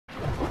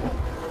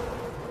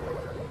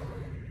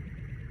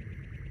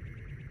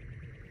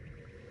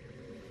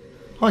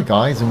Hi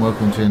guys, and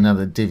welcome to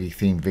another Divi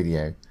theme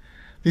video.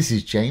 This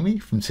is Jamie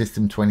from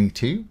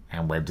System22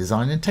 and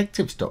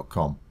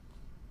webdesignandtechtips.com.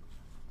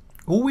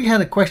 Well, we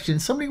had a question.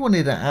 Somebody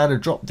wanted to add a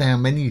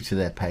drop-down menu to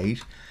their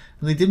page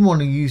and they didn't want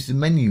to use the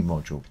menu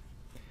module.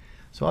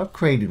 So I've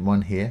created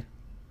one here.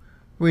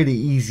 Really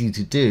easy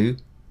to do.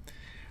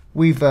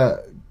 We've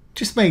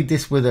just made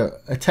this with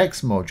a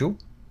text module,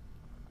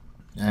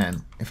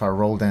 and if I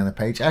roll down the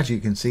page, as you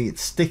can see,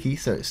 it's sticky,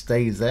 so it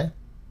stays there.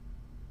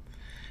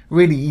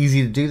 Really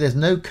easy to do. There's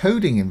no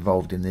coding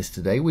involved in this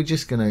today. We're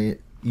just going to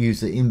use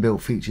the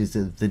inbuilt features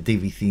of the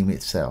Divi theme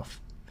itself.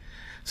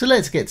 So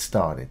let's get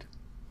started.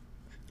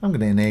 I'm going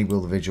to enable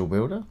the visual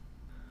builder.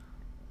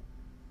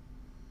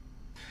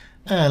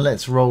 And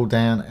let's roll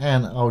down,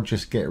 and I'll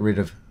just get rid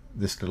of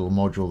this little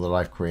module that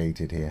I've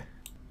created here.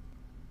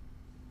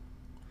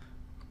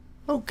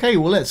 Okay,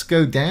 well, let's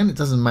go down. It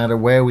doesn't matter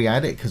where we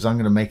add it because I'm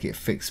going to make it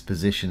fixed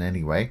position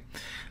anyway.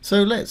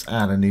 So let's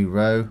add a new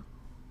row.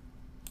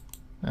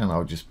 And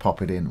I'll just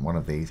pop it in one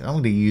of these. I'm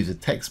going to use a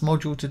text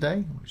module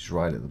today, which is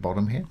right at the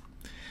bottom here.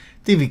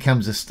 Divi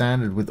comes as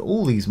standard with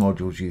all these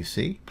modules you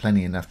see,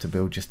 plenty enough to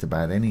build just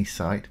about any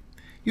site.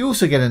 You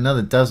also get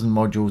another dozen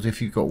modules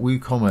if you've got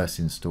WooCommerce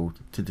installed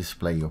to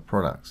display your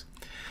products.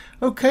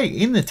 Okay,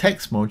 in the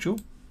text module,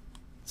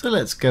 so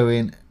let's go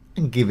in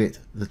and give it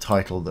the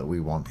title that we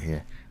want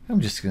here. I'm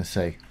just going to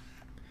say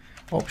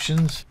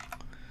options,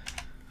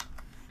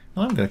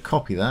 and I'm going to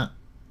copy that.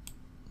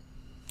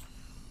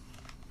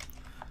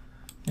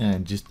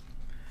 And just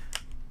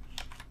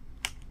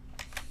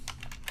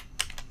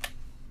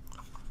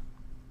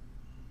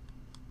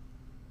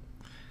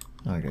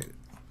okay,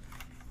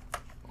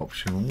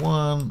 option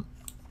 1,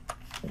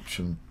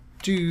 option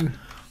 2.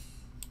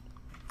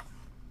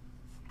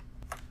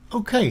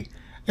 Okay,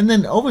 and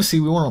then obviously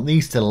we want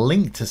these to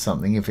link to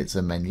something if it's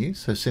a menu,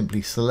 so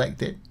simply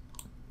select it,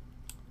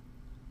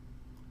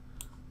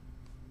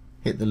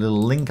 hit the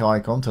little link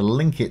icon to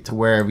link it to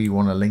wherever you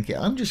want to link it.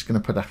 I'm just going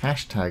to put a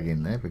hashtag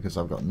in there because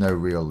I've got no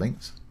real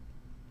links.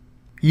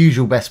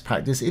 Usual best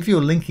practice, if you're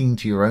linking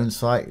to your own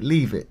site,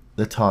 leave it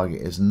the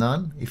target as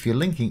none. If you're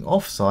linking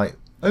off site,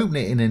 open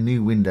it in a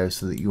new window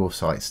so that your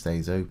site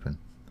stays open.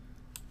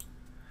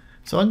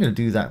 So I'm going to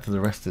do that for the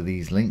rest of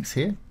these links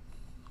here,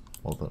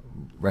 or the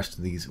rest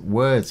of these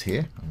words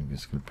here. I'm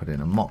just going to put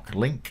in a mock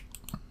link.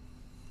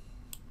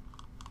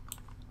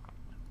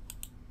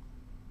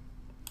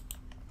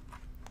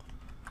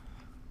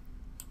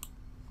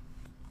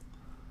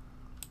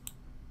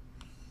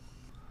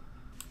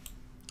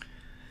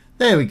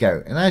 There we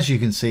go, and as you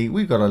can see,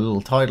 we've got a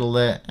little title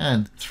there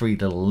and 3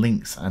 little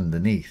links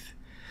underneath.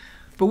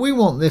 But we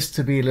want this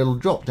to be a little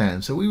drop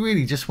down, so we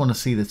really just want to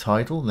see the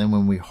title, and then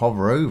when we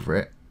hover over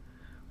it,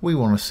 we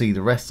want to see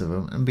the rest of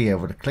them and be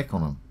able to click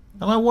on them.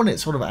 And I want it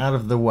sort of out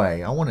of the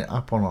way. I want it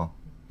up on our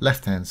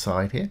left hand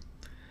side here.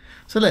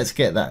 So let's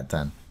get that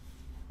done.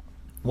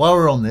 While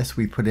we're on this,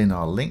 we put in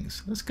our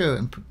links. Let's go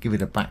and give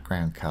it a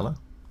background color.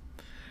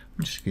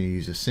 I'm just going to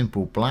use a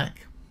simple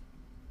black.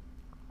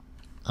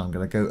 I'm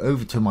going to go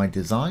over to my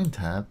design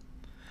tab.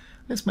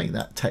 Let's make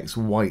that text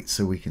white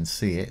so we can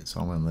see it. So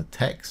I'm on the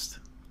text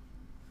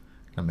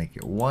and make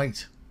it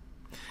white.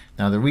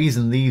 Now the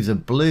reason these are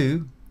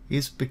blue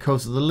is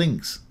because of the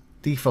links.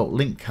 Default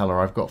link color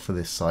I've got for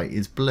this site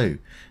is blue.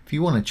 If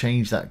you want to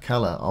change that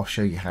color, I'll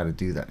show you how to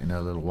do that in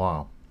a little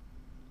while.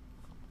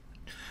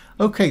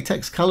 Okay,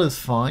 text color is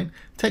fine.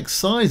 Text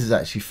size is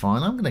actually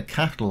fine. I'm going to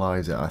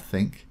capitalize it, I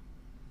think.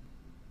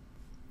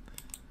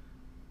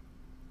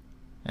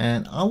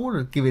 And I want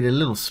to give it a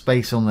little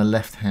space on the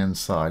left hand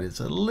side. It's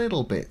a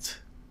little bit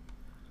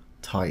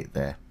tight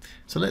there.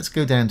 So let's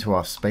go down to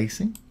our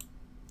spacing.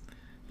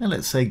 And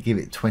let's say give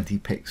it 20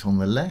 pixels on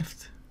the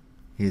left.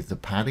 Here's the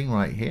padding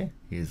right here.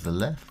 Here's the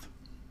left.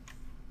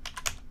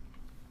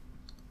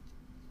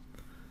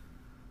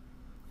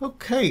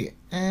 Okay,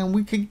 and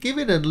we could give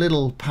it a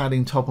little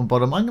padding top and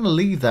bottom. I'm going to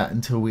leave that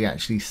until we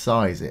actually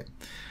size it.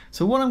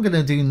 So what I'm going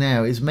to do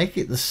now is make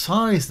it the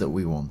size that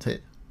we want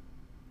it.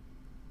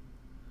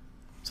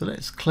 So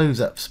let's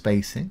close up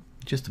spacing.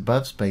 Just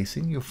above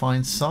spacing, you'll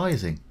find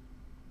sizing.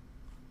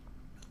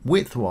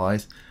 Width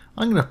wise,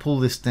 I'm going to pull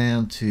this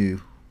down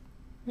to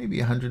maybe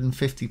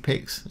 150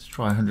 pixels. Let's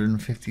try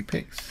 150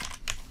 pixels.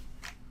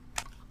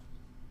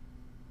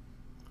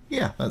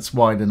 Yeah, that's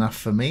wide enough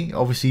for me.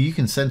 Obviously you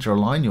can center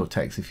align your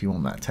text if you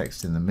want that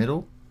text in the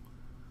middle.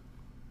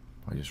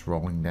 By just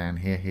rolling down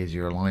here, here's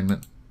your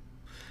alignment.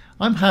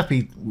 I'm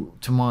happy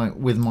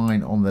with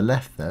mine on the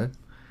left though.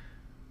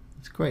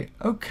 It's great.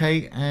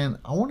 Okay, and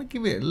I want to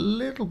give it a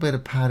little bit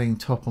of padding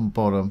top and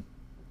bottom.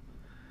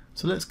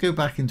 So let's go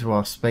back into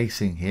our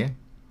spacing here.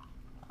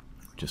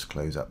 Just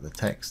close up the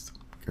text.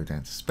 Go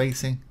down to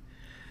spacing.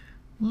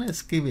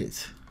 Let's give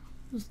it,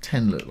 what does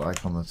 10 look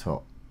like on the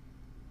top?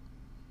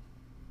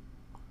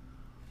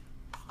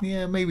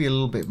 Yeah, maybe a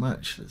little bit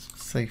much.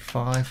 Let's say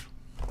 5.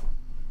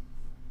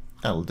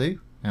 That'll do.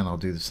 And I'll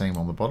do the same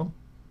on the bottom.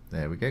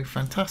 There we go.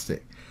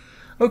 Fantastic.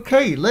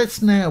 Okay,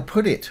 let's now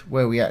put it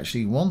where we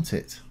actually want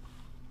it.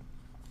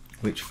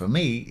 which for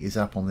me is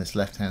up on this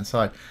left hand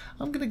side.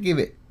 I'm going to give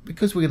it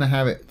because we're going to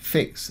have it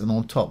fixed and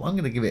on top, I'm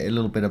going to give it a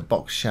little bit of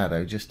box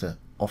shadow just to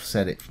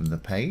offset it from the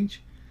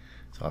page.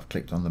 So I've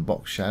clicked on the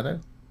box shadow.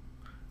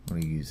 I'm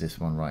going to use this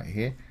one right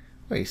here.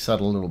 Very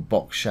subtle little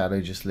box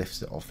shadow, just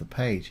lifts it off the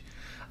page.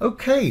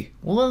 Okay,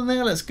 well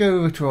now let's go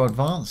over to our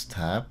Advanced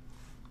tab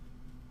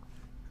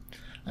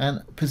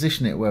and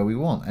position it where we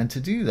want. And to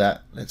do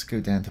that, let's go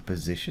down to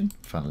Position,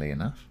 funnily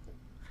enough.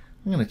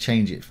 I'm going to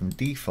change it from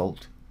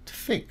Default to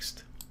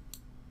Fixed.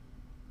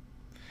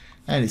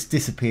 And it's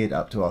disappeared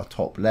up to our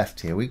top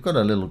left here. We've got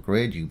a little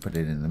grid. You can put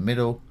it in the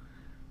middle,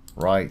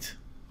 right,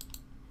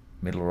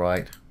 middle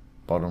right,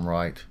 bottom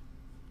right,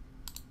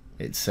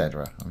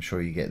 etc. I'm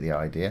sure you get the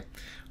idea.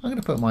 I'm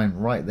going to put mine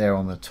right there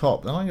on the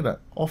top. Then I'm going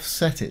to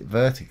offset it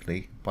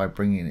vertically by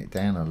bringing it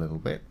down a little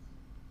bit.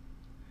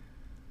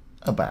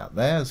 About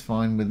there is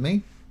fine with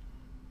me.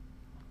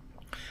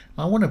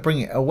 I want to bring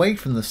it away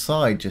from the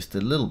side just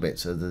a little bit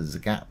so there's a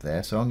gap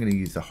there. So I'm going to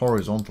use the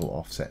horizontal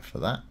offset for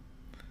that.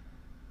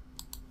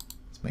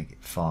 Let's make it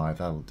 5,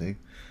 that'll do.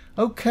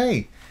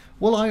 Okay,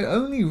 well I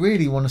only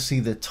really want to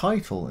see the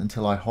title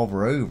until I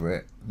hover over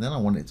it. Then I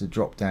want it to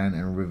drop down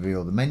and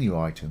reveal the menu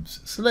items.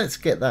 So let's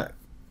get that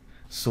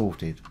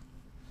sorted.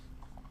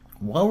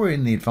 While we're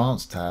in the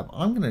Advanced tab,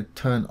 I'm going to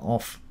turn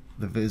off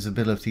the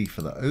visibility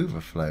for the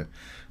overflow.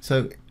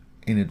 So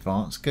in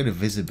Advanced, go to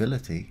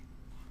Visibility,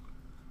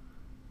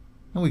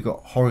 and we've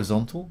got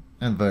horizontal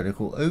and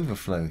vertical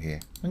overflow here.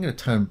 I'm going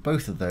to turn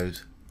both of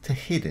those to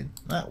hidden.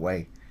 That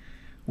way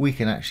we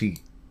can actually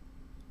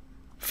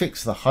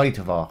fix the height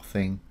of our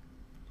thing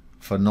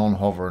for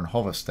non-hover and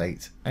hover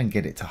states and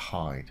get it to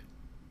hide.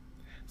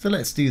 So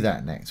let's do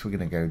that next. We're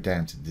going to go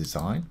down to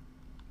Design,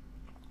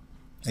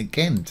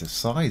 again to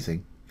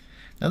Sizing.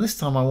 Now this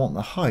time I want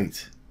the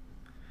height,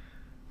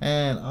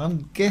 and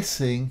I'm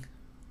guessing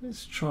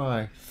let's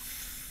try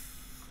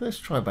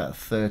about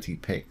 30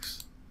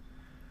 pixels.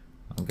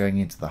 I'm going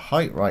into the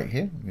height right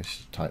here. I'm going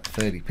to type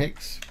 30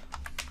 pixels.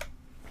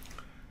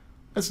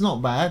 That's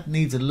not bad.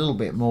 Needs a little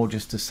bit more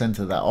just to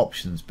center that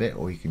options bit,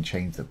 or you can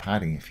change the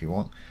padding if you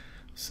want.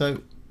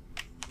 So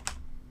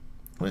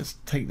let's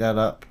take that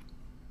up.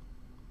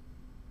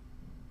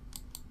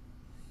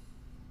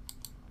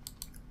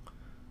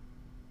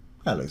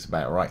 That looks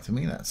about right to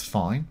me. That's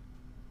fine.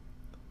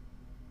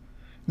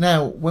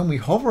 Now when we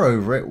hover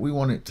over it, we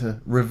want it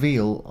to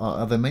reveal our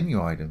other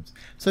menu items.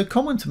 So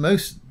common to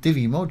most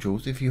Divi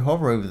modules, if you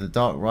hover over the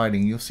dark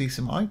writing, you'll see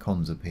some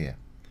icons appear.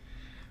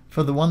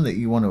 For the one that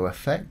you want to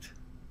affect,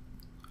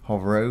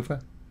 hover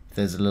over. If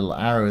there's a little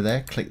arrow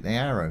there, click the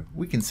arrow.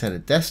 We can set a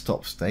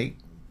desktop state,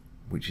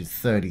 which is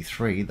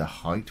 33, the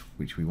height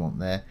which we want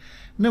there.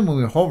 And then when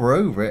we hover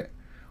over it,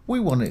 we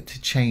want it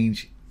to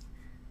change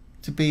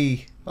to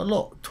be a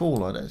lot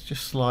taller. Let's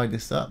just slide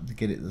this up to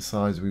get it the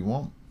size we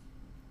want.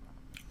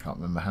 Can't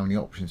remember how many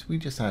options. We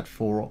just had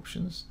 4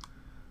 options.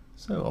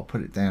 So I'll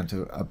put it down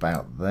to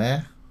about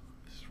there.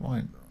 Just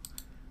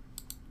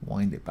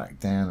wind it back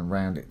down and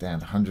round it down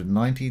to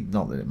 190.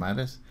 Not that it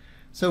matters.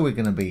 So we're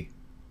going to be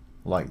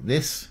like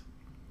this,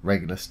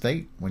 regular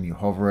state. When you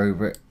hover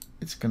over it,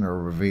 it's going to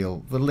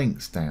reveal the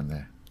links down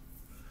there.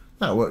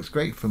 That works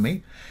great for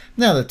me.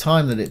 Now the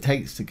time that it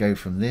takes to go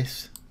from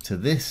this to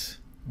this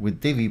with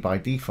Divi by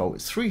default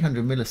is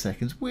 300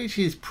 milliseconds, which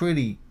is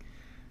pretty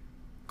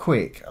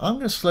quick. I'm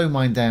going to slow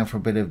mine down for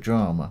a bit of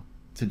drama.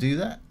 To do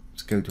that,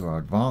 let's go to our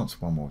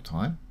Advanced one more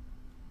time.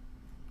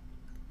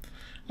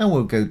 And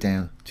we'll go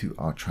down to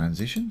our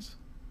transitions.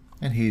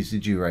 And here's the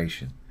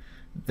duration.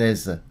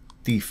 There's the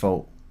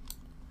default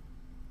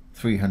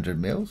 300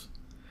 mils.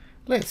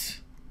 Let's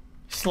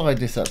slide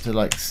this up to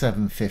like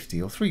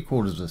 750 or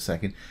 3/4 of a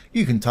second.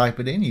 You can type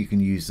it in, you can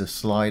use the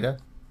slider,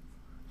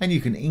 and you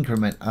can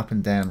increment up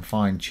and down,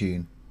 fine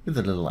tune with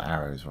the little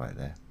arrows right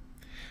there.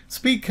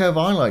 Speed curve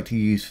I like to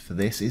use for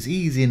this is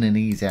ease in and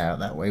ease out.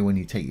 That way when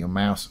you take your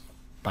mouse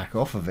back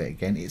off of it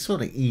again, it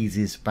sort of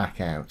eases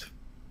back out.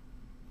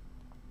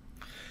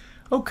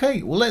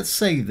 Okay, well let's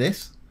save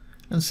this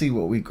and see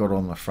what we've got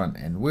on the front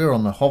end. We're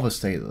on the hover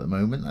state at the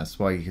moment, that's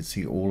why you can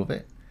see all of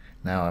it.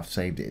 Now I've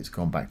saved it, it's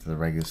gone back to the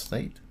regular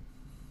state.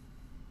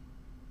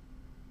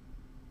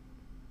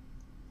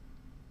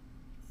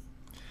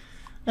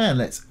 And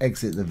let's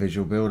exit the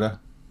Visual Builder.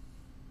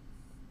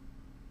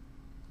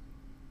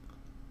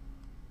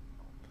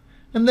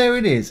 And there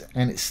it is,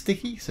 and it's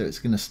sticky, so it's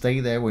going to stay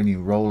there when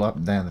you roll up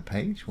and down the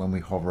page. When we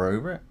hover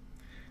over it,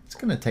 it's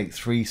going to take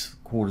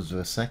 3/4 of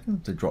a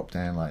second to drop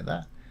down like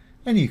that,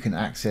 and you can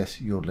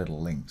access your little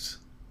links.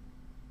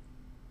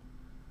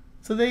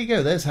 So there you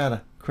go, there's how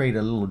to create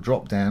a little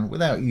drop down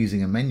without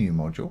using a menu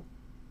module.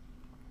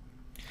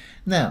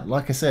 Now,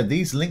 like I said,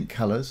 these link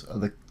colors are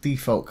the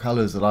default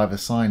colors that I've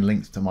assigned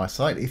links to my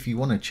site. If you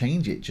want to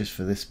change it just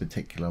for this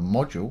particular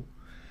module,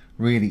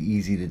 really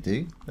easy to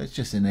do. Let's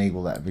just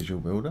enable that Visual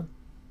Builder.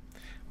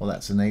 Well,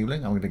 that's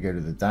enabling. I'm going to go to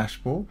the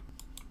dashboard.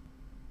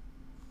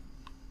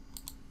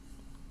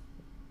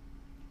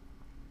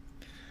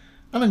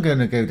 And I'm going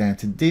to go down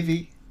to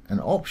Divi and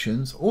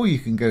Options, or you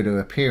can go to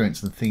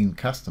Appearance and Theme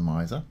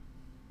Customizer.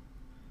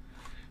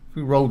 If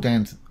we roll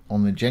down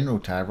on the General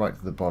tab right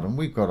to the bottom,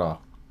 we've got our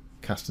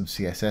custom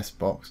CSS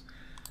box.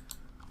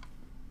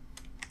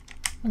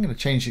 I'm going to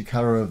change the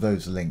color of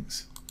those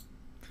links.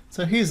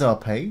 So here's our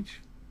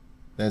page.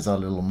 There's our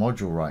little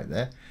module right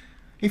there.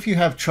 If you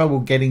have trouble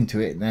getting to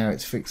it, now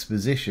it's fixed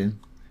position,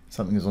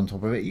 something is on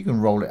top of it, you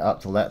can roll it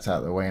up till that's out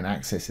of the way and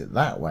access it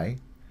that way.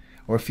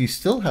 Or if you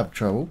still have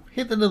trouble,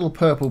 hit the little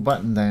purple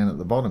button down at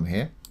the bottom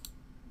here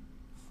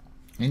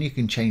and you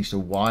can change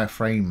to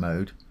wireframe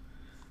mode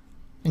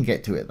and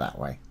get to it that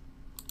way.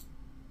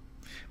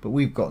 But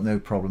we've got no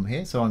problem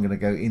here, so I'm going to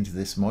go into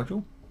this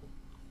module.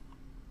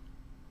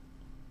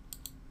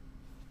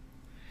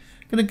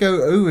 I'm going to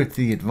go over to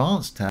the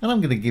Advanced tab and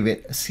I'm going to give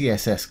it a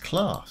CSS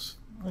class.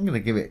 I'm going to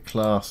give it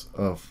class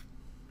of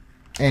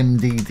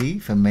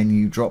MDD for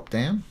menu drop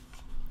down.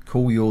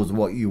 Call yours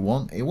what you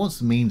want. It wants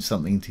to mean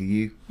something to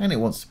you and it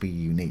wants to be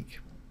unique.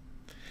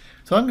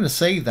 So I'm going to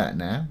save that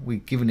now.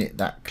 We've given it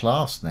that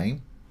class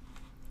name.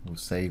 We'll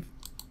save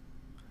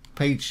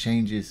page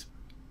changes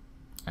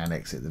and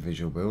exit the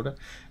visual builder.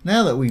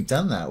 Now that we've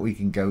done that, we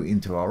can go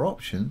into our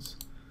options.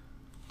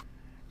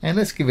 And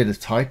let's give it a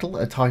title.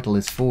 A title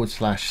is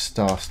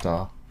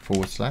 //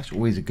 //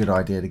 Always a good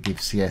idea to give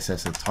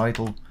CSS a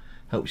title.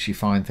 Helps you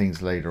find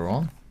things later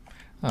on.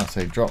 I'll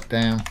say drop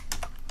down,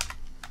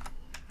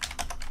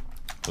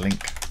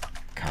 link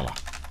color.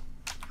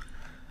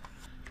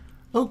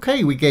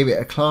 Okay, we gave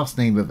it a class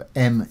name of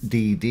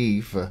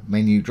MDD for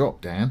menu drop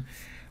down.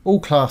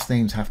 All class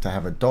names have to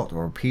have a dot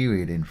or a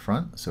period in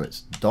front. So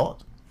it's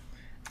dot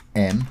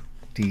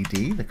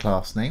MDD, the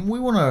class name. We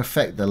want to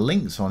affect the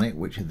links on it,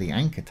 which are the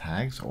anchor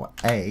tags, or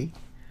A.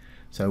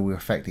 So we're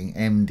affecting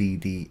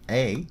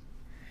MDDA.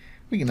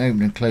 We can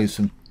open and close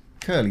some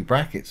curly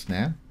brackets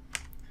now.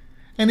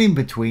 And in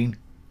between,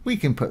 we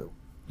can put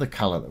the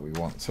color that we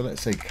want. So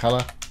let's say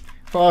color.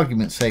 For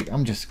argument's sake,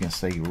 I'm just going to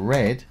say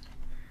red.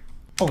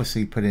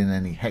 Obviously, put in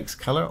any hex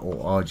color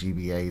or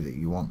RGBA that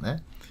you want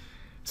there.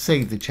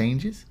 Save the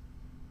changes.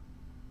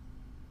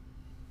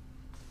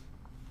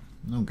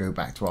 And I'll go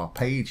back to our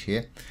page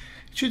here.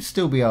 It should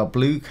still be our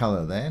blue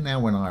color there.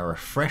 Now when I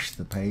refresh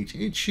the page,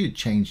 it should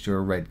change to a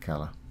red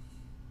color.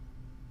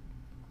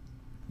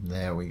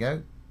 There we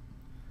go.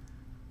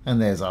 And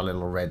there's our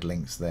little red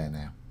links there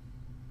now.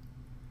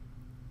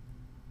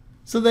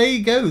 So there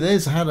you go.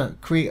 There's how to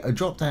create a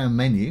drop-down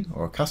menu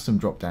or a custom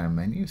drop-down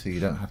menu so you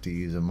don't have to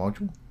use a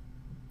module.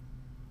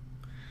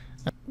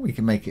 We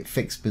can make it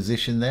fixed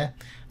position there.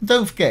 And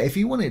don't forget, if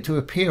you want it to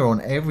appear on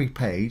every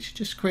page,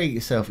 just create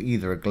yourself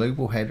either a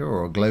global header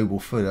or a global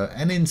footer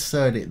and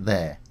insert it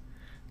there.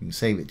 You can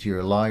save it to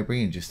your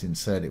library and just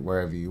insert it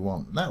wherever you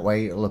want. That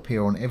way it'll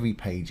appear on every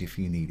page if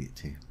you need it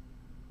to.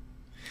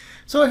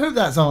 So I hope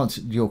that's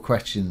answered your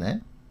question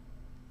there.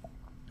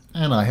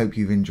 And I hope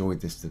you've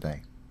enjoyed this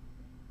today.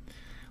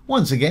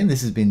 Once again,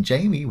 this has been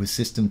Jamie with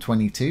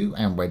System22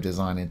 and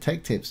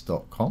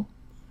webdesignandtechtips.com.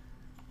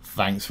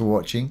 Thanks for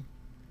watching.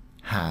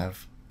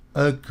 Have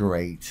a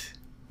great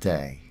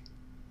day.